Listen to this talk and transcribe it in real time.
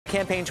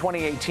Campaign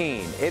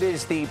 2018. It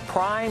is the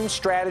prime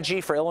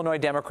strategy for Illinois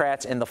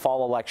Democrats in the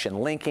fall election,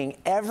 linking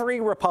every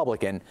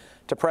Republican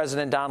to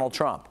President Donald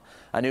Trump.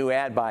 A new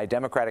ad by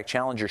Democratic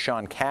challenger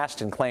Sean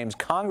Casten claims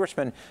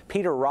Congressman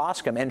Peter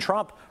Roskam and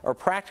Trump are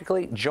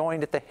practically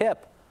joined at the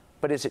hip.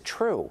 But is it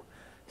true?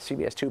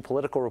 CBS 2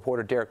 political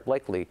reporter Derek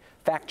Blakely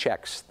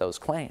fact-checks those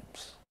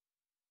claims.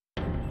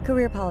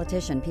 Career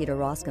politician Peter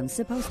Roskam's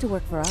supposed to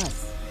work for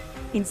us.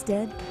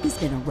 Instead, he's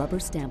been a rubber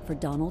stamp for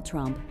Donald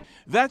Trump.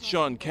 That's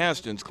Sean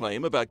Casten's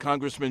claim about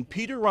Congressman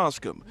Peter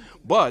Roskam.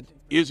 But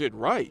is it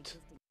right?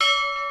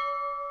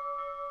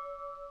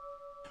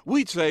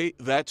 We'd say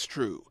that's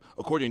true.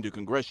 According to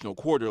Congressional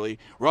Quarterly,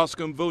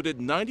 Roskam voted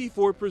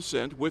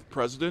 94% with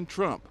President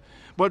Trump.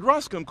 But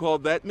Roskam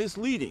called that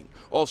misleading,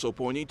 also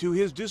pointing to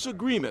his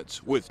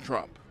disagreements with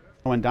Trump.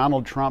 When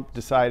Donald Trump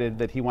decided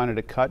that he wanted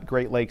to cut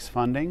Great Lakes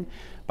funding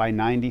by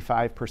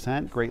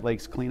 95%, Great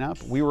Lakes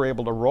cleanup, we were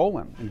able to roll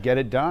him and get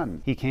it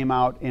done. He came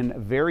out in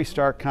very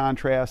stark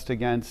contrast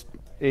against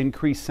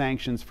increased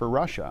sanctions for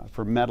Russia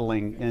for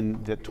meddling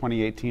in the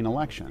 2018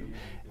 election.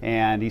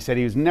 And he said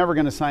he was never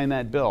going to sign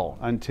that bill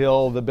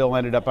until the bill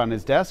ended up on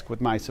his desk with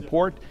my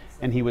support,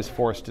 and he was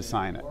forced to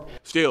sign it.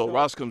 Still,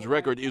 Roskam's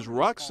record is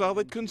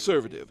rock-solid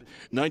conservative.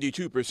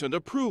 92%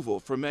 approval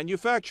from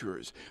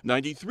manufacturers,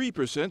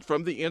 93%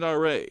 from the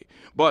NRA,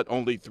 but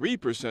only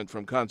 3%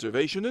 from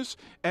conservationists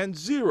and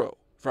 0%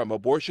 from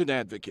abortion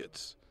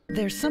advocates.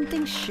 There's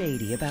something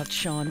shady about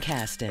Sean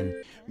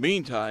Casten.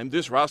 Meantime,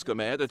 this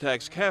Roskam ad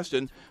attacks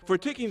Casten for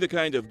taking the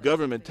kind of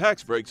government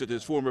tax breaks at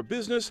his former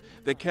business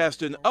that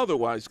Casten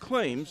otherwise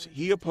claims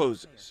he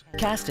opposes.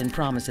 Casten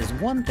promises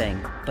one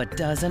thing, but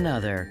does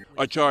another.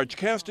 A charge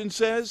Casten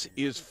says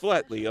is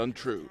flatly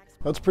untrue.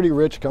 That's pretty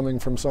rich coming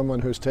from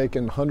someone who's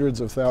taken hundreds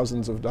of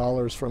thousands of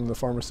dollars from the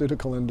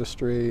pharmaceutical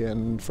industry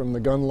and from the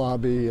gun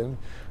lobby. And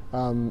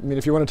I mean,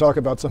 if you want to talk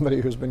about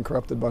somebody who's been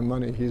corrupted by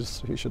money,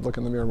 he should look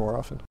in the mirror more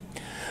often.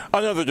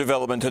 Another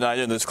development tonight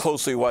in this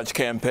closely watched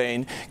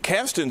campaign,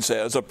 Casten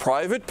says a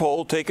private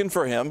poll taken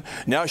for him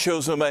now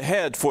shows him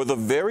ahead for the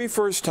very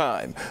first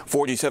time,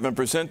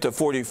 47% to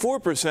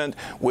 44%,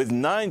 with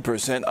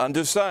 9%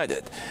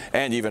 undecided.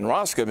 And even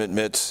Roskam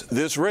admits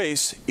this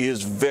race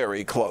is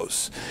very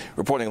close.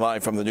 Reporting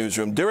live from the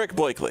newsroom, Derek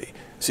Blakely,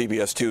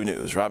 CBS 2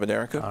 News. Rob and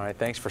Erica. All right,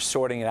 thanks for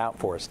sorting it out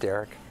for us,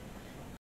 Derek.